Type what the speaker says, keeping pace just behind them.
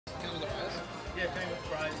Yeah, same with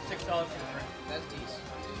fries. $6 for the drink. That's decent.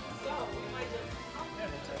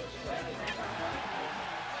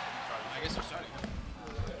 I guess they're starting.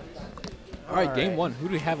 All right, game one. Who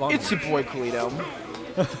do we have on? It's your boy Coolito.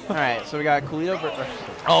 All right, so we got Coolito.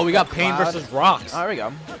 Oh, we got Pain Cloud. versus Rox. Oh, there we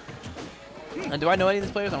go. And do I know any of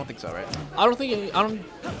these players? I don't think so, right? I don't think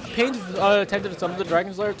Pain's attended some of the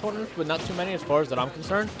Dragon Slayer tournaments, but not too many as far as that I'm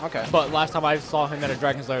concerned. Okay. But last time I saw him at a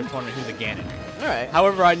Dragon Slayer tournament, he was a Ganon. All right.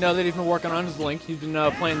 However, I know that he's been working on his Link. He's been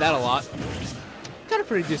playing that a lot. Got a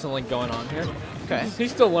pretty decent Link going on here. Okay.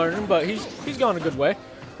 He's still learning, but he's going a good way.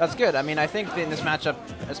 That's good. I mean, I think in this matchup,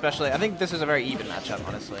 especially, I think this is a very even matchup,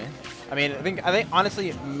 honestly. I mean, I think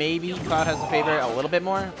honestly, maybe Cloud has the favor a little bit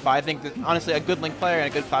more, but I think that, honestly, a good Link player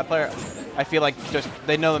and a good Cloud player, I feel like just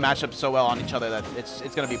they know the matchup so well on each other that it's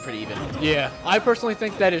going to be pretty even. Yeah, I personally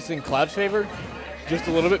think that it's in Cloud's favor, just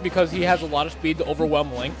a little bit, because he has a lot of speed to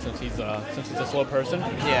overwhelm Link since he's a slow person.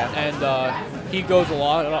 Yeah. And he goes a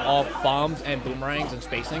lot off bombs and boomerangs and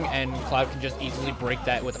spacing, and Cloud can just easily break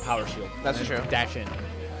that with a power shield. That's true. Dash in.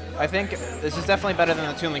 I think this is definitely better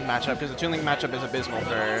than the Toon Link matchup, because the Toon Link matchup is abysmal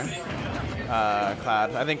for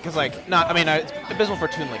Cloud. I think because, like, it's abysmal for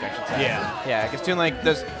Toon Link, I should say. Yeah. Yeah, because Toon Link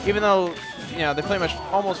does, even though, you know, they pretty much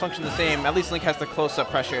almost function the same, at least Link has the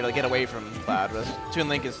close-up pressure to get away from Cloud, whereas Toon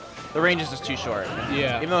Link the range is just too short.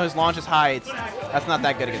 Yeah. Even though his launch is high, that's not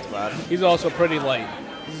that good against Cloud. He's also pretty light.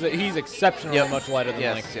 He's exceptionally much lighter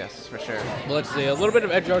than Link. Yes, for sure. But let's see, a little bit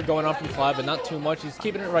of edge guard going on from Cloud, but not too much. He's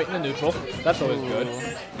keeping it right in the neutral. That's always good.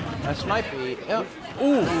 This might be. Yep.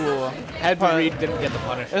 Ooh. Had to read, didn't get the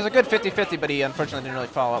punish. It was a good 50-50, but he unfortunately didn't really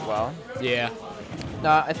follow up well. Yeah.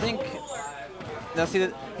 I think. Now, see,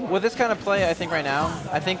 with this kind of play, I think right now,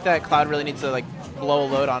 I think that Cloud really needs to, like, blow a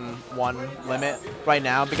load on one limit right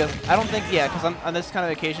now, because I don't think, because on this kind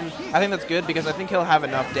of occasion, I think that's good, because I think he'll have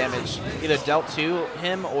enough damage either dealt to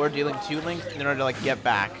him or dealing to Link in order to, like, get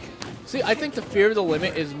back. See, I think the fear of the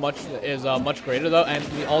limit is much greater though, and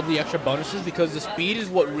all the extra bonuses, because the speed is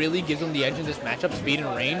what really gives him the edge in this matchup, speed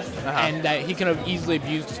and range, and that he can easily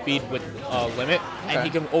abuse the speed with limit, and he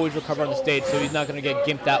can always recover on the stage, so he's not going to get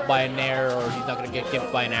gimped out by a nair, or he's not going to get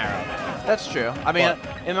gimped by an arrow. That's true. I mean,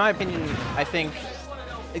 in my opinion, I think.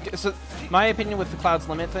 So my opinion with the Cloud's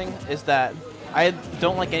limit thing is that I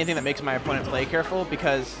don't like anything that makes my opponent play careful,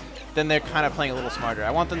 because then they're kind of playing a little smarter.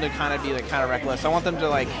 I want them to kind of be like kind of reckless. I want them to,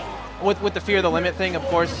 like, with the fear of the limit thing, of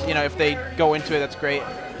course, you know, if they go into it, that's great.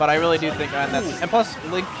 But I really do think, and plus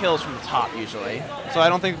Link kills from the top usually, so I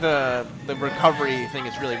don't think the recovery thing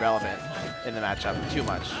is really relevant in the matchup too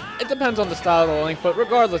much. It depends on the style of the Link, but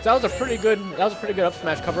regardless, that was a pretty good up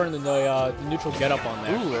smash covering the neutral get up on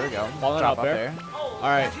there. Ooh, there we go. Falling out there. All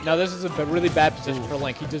right, now this is a really bad position for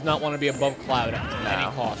Link. He does not want to be above Cloud at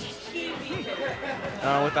any cost.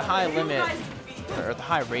 With the high limit, or the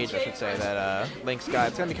high rage, I should say, that Link's got,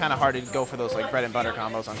 it's gonna be kind of hard to go for those, like, bread and butter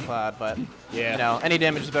combos on Cloud, but you know, any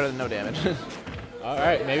damage is better than no damage. All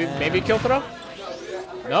right, maybe kill throw.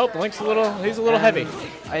 Nope, Link's he's a little heavy.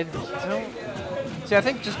 I don't. See, I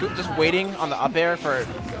think just waiting on the up air for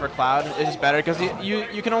Cloud is just better, because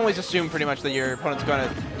you can always assume pretty much that your opponent's going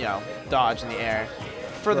to dodge in the air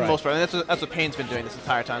for the most part. And that's what Pain's been doing this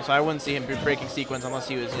entire time. So I wouldn't see him breaking sequence unless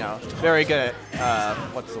he was very good at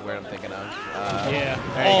what's the word I'm thinking of? Yeah.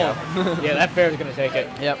 There you go. Yeah, that fair's gonna take it.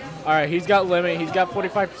 Yep. All right, he's got limit. He's got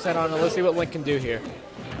 45% on it. Let's see what Link can do here.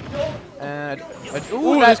 And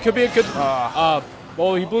ooh, this could be a good.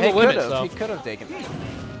 Well, he blew the limit, so he could have taken.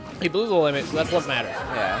 He blew the limit, so that's what matters.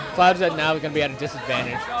 Yeah. Cloud's now going to be at a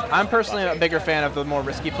disadvantage. I'm personally a bigger fan of the more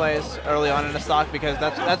risky plays early on in a stock, because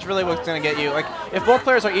that's really what's going to get you. Like, if both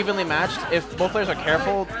players are evenly matched, if both players are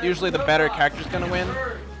careful, usually the better character's going to win.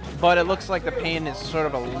 But it looks like the Pain is sort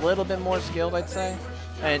of a little bit more skilled, I'd say,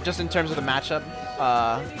 and just in terms of the matchup.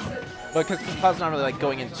 But because Cloud's not really, like,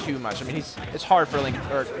 going in too much. I mean, it's hard for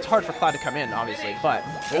it's hard for Cloud to come in, obviously. But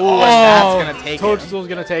that's going to take it. Toadstool's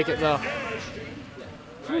going to take it though.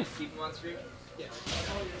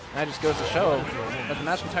 That just goes to show that the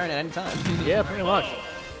match can turn at any time. Yeah, pretty much.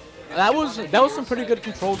 That was some pretty good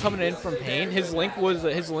control coming in from Pain. His link was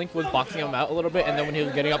boxing him out a little bit, and then when he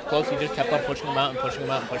was getting up close, he just kept on pushing him out and pushing him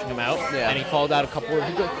out and pushing him out. Yeah. And he called out a couple.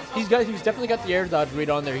 He's definitely got the air dodge read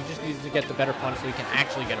on there. He just needs to get the better punish so he can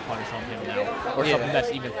actually get a punish on him now, or something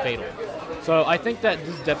that's even fatal. So I think that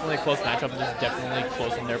this is definitely a close matchup. This is definitely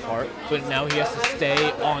close on their part, but now he has to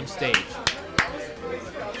stay on stage.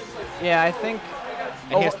 Yeah, I think.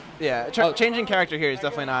 Changing character here is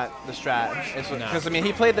definitely not the strat. Because, I mean,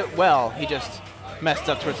 he played it well. He just messed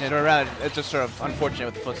up towards the end. Or rather, it's just sort of unfortunate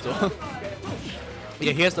with the footstool.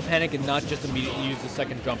 Yeah, he has to panic and not just immediately use the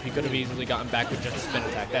second jump. He could have easily gotten back with just a spin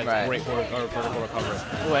attack. That's Right. great vertical recovery.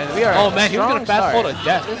 Ooh, and we are Oh man, he was gonna fastball to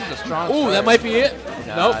death. This is a strong Ooh, start. that might be it.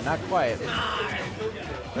 Nah, Nope. not quite.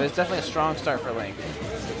 But it's definitely a strong start for Link.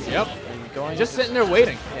 Yep. And going Just sitting there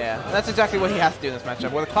waiting. Yeah, and that's exactly what he has to do in this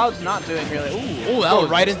matchup. Where the Cloud's not doing really. Ooh, that going was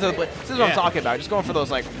right into the. This is what I'm yeah. talking about. Just going for those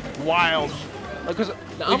like wild. Because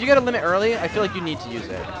if you get a limit early, I feel like you need to use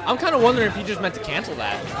it. I'm kind of wondering if he just meant to cancel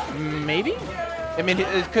that. Maybe. I mean,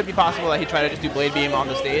 it could be possible that he tried to just do Blade Beam on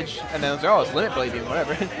the stage, and then it's like, oh, it's Limit Blade Beam,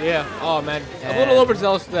 whatever. Yeah. Oh man, And a little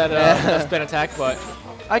overzealous that, that spin attack, but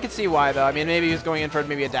I could see why though. I mean, maybe he was going in for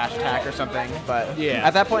maybe a dash attack or something. But Yeah.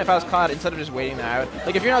 at that point, if I was Cloud, instead of just waiting that out,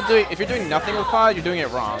 like if you're doing nothing with Cloud, you're doing it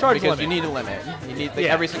wrong. Charge because limit. you need a limit. You need like,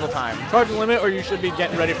 Yeah. every single time. charge the limit, or you should be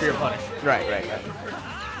getting ready for your punish. Right.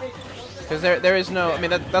 Because there is no. I mean,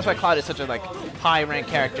 that's why Cloud is such a like high ranked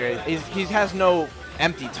character. He has no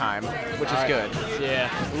empty time, which is good. Yeah.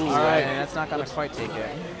 Ooh, All right. and that's not gonna quite take it.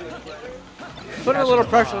 Putting a little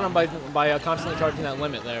pressure on him by constantly charging that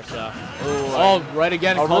limit there. So. Ooh, Oh, right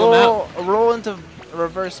again. a Call him out. roll into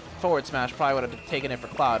reverse forward smash probably would have taken it for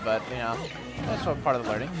Cloud, but you know, that's all part of the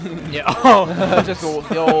learning. Yeah. Oh. Just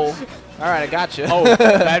the old. All right, I got you. Oh,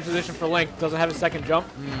 bad position for Link. Doesn't have a second jump.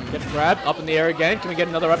 Gets grabbed. Up in the air again. Can we get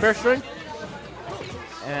another up air string?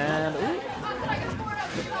 And ooh.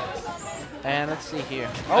 And let's see here.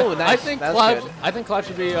 Oh, nice. I think That's Cloud. good. I think Cloud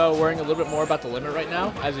should be worrying a little bit more about the limit right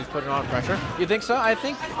now as he's putting on pressure. You think so? I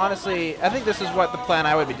think, honestly, I think this is what the plan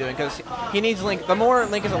I would be doing, because he needs Link. The more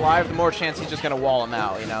Link is alive, the more chance he's just going to wall him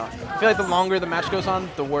out, you know? I feel like the longer the match goes on,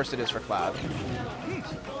 the worse it is for Cloud.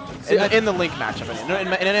 In the Link matchup. In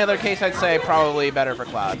any other case, I'd say probably better for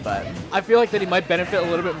Cloud, but... I feel like that he might benefit a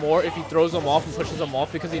little bit more if he throws him off and pushes him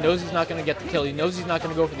off, because he knows he's not going to get the kill. He knows he's not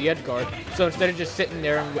going to go for the edge guard. So instead of just sitting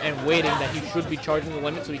there and waiting, that he should be charging the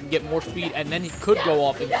limit so he can get more speed, and then he could go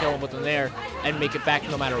off and kill him with an air and make it back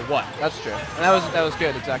no matter what. That's true. And that was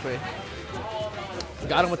good, exactly.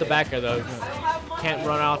 Got him with the back air though. Can't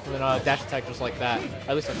run off with a dash attack just like that.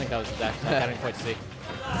 At least I think that was a dash attack. I didn't quite see.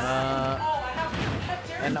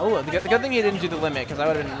 And oh, the good thing he didn't do the limit, because I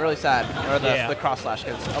would have been really sad, or the cross slash,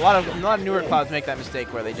 because a lot of newer Clouds make that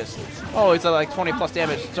mistake where they just, oh, it's like 20 plus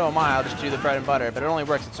damage, so am I, I'll just do the bread and butter, but it only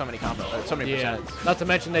works at so many percents. Not to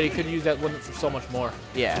mention that he could use that limit for so much more.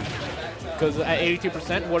 Yeah. Because at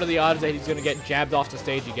 82%, what are the odds that he's going to get jabbed off the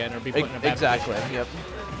stage again or be put in a bad Exactly. position? Yep.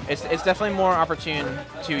 It's definitely more opportune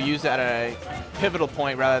to use it at a pivotal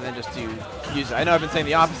point rather than just to use it. I know I've been saying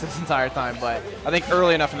the opposite this entire time, but I think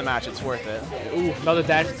early enough in the match it's worth it. Ooh, another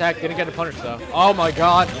dash attack. Didn't get a punish though. Oh my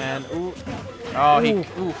god. And ooh. Oh,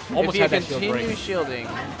 Ooh. Almost if had he that shield break. continued shielding,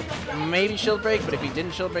 maybe shield break, but if he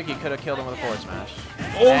didn't shield break, he could have killed him with a forward smash.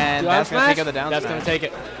 Oh, and down that's going to smash? take out the down That's smash. going to take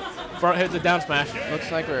it. Front hit the down smash.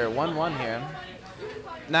 Looks like we're 1-1 here.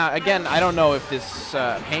 Now, again, I don't know if this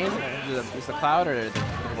Pain is the Cloud or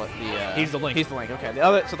what the... He's the Link. He's the Link, okay.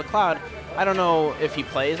 So the Cloud, I don't know if he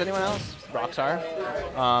plays anyone else, Rox R.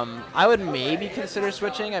 I would maybe consider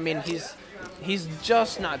switching. I mean, he's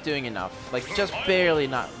just not doing enough. Like, just barely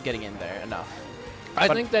not getting in there enough. I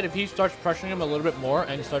think that if he starts pressuring him a little bit more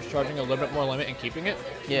and starts charging a little bit more limit and keeping it,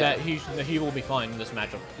 that he will be fine in this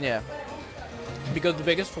matchup. Yeah. Because the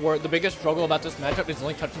biggest struggle about this matchup is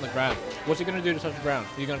Link touching the ground. What's he going to do to touch the ground?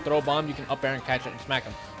 He's going to throw a bomb, you can up air and catch it and smack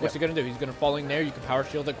him. What's he going to do? He's going to fall in there, you can power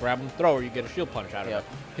shield it, grab him, throw, or you get a shield punch out of it.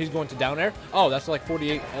 He's going to down air. Oh, that's like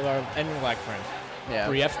 48 ending lag frames. Yeah.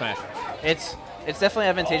 3F smash. It's definitely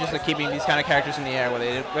advantageous to keeping these kind of characters in the air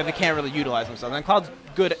where they can't really utilize themselves. And Cloud's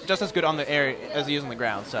good, just as good on the air as he is on the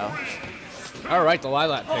ground, so. All right, the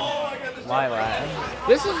Lilac pick. Lilac.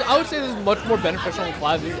 I would say this is much more beneficial in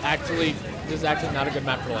Cloud. This is actually not a good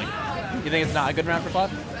map for Link. You think it's not a good map for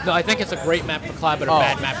Cloud? No, I think it's a great map for Cloud, but a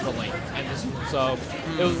bad map for Link. And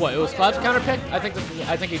it was what? It was Cloud's counter pick. I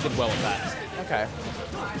think he did well with that. Okay.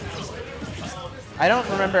 I don't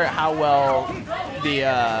remember how well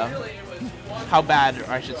how bad,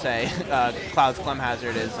 or I should say, Cloud's Clem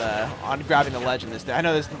Hazard is on grabbing the ledge in this stage. I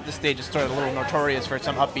know this stage is sort of a little notorious for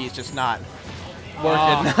some up Bs just not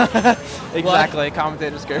working. Exactly,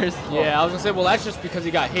 commentator's curse. Yeah, I was gonna say, well, that's just because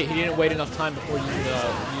he got hit. He didn't wait enough time before using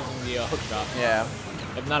the hook shot. Yeah.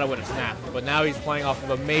 If not, it would have snapped. But now he's playing off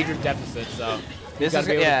of a major deficit, so. This is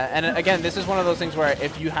and again, this is one of those things where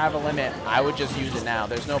if you have a limit, I would just use it now.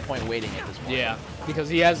 There's no point waiting at this point. Yeah, because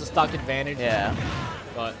he has the stock advantage. Yeah.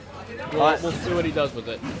 But we'll see what he does with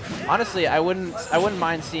it. Honestly, I wouldn't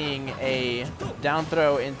mind seeing a down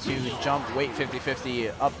throw into jump weight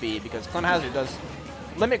 50-50 up B, because Clem Hazard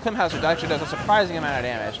Limit Clem Hazard actually does a surprising amount of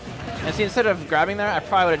damage. And see, instead of grabbing there, I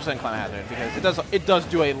probably would have just done Clem Hazard, because it does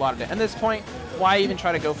do a lot of damage. At this point, why even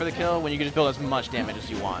try to go for the kill when you can just build as much damage as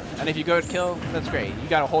you want? And if you go to kill, that's great. You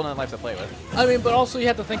got a whole nother life to play with. I mean, but also you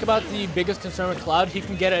have to think about the biggest concern with Cloud. He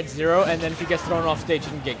can get at 0, and then if he gets thrown off stage, he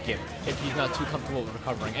can get gimped if he's not too comfortable with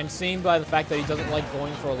recovering. And seeing by the fact that he doesn't like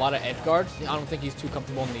going for a lot of edge guards, I don't think he's too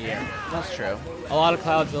comfortable in the air. That's true. A lot of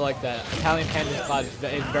Clouds are like that. Italian Panda's Cloud is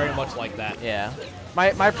very much like that. Yeah.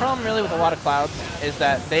 My problem really with a lot of Clouds is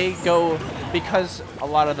that they go, because a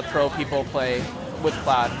lot of the pro people play with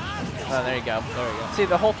Cloud. Oh, there you go. There we go. See,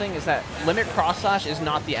 the whole thing is that limit cross slash is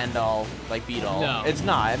not the end all, like beat all. No. It's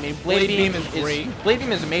not. I mean, Blade Beam is great. Blade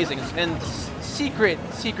Beam is amazing, and secret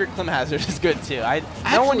Climb Hazard is good too.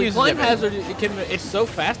 No one uses Climb it. Hazard, it's so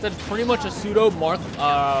fast that it's pretty much a pseudo mark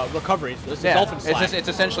recovery. It's a dolphin slap. It's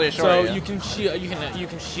essentially a short. So Yeah. you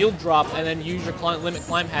can shield drop and then use your limit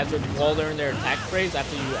climb hazard while they're in their attack phase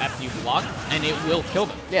after you block, and it will kill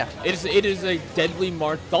them. Yeah. It is a deadly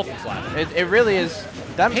marked dolphin slap. It really is.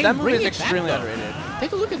 That move bringing is it back, extremely though. underrated.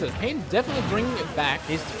 Take a look at this. Payne definitely bringing it back.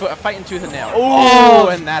 He's fighting tooth and nail. Oh,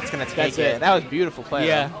 and that's gonna take that's it. it. That was beautiful play.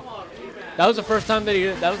 Yeah. though. That was the first time that he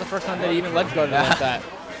even ledge guarded like that.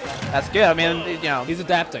 That's good. I mean, you know, He's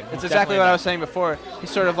adapting. it's exactly what I was saying before. He's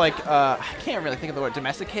sort of like I can't really think of the word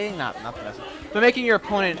domesticating, not domestic, but making your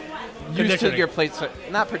opponent used to Conditioning. your plate.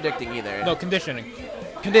 Not predicting either. No, conditioning.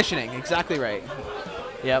 Conditioning. Exactly right.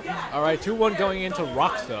 Yep. All right, 2-1 going into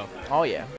Rox though. Oh yeah.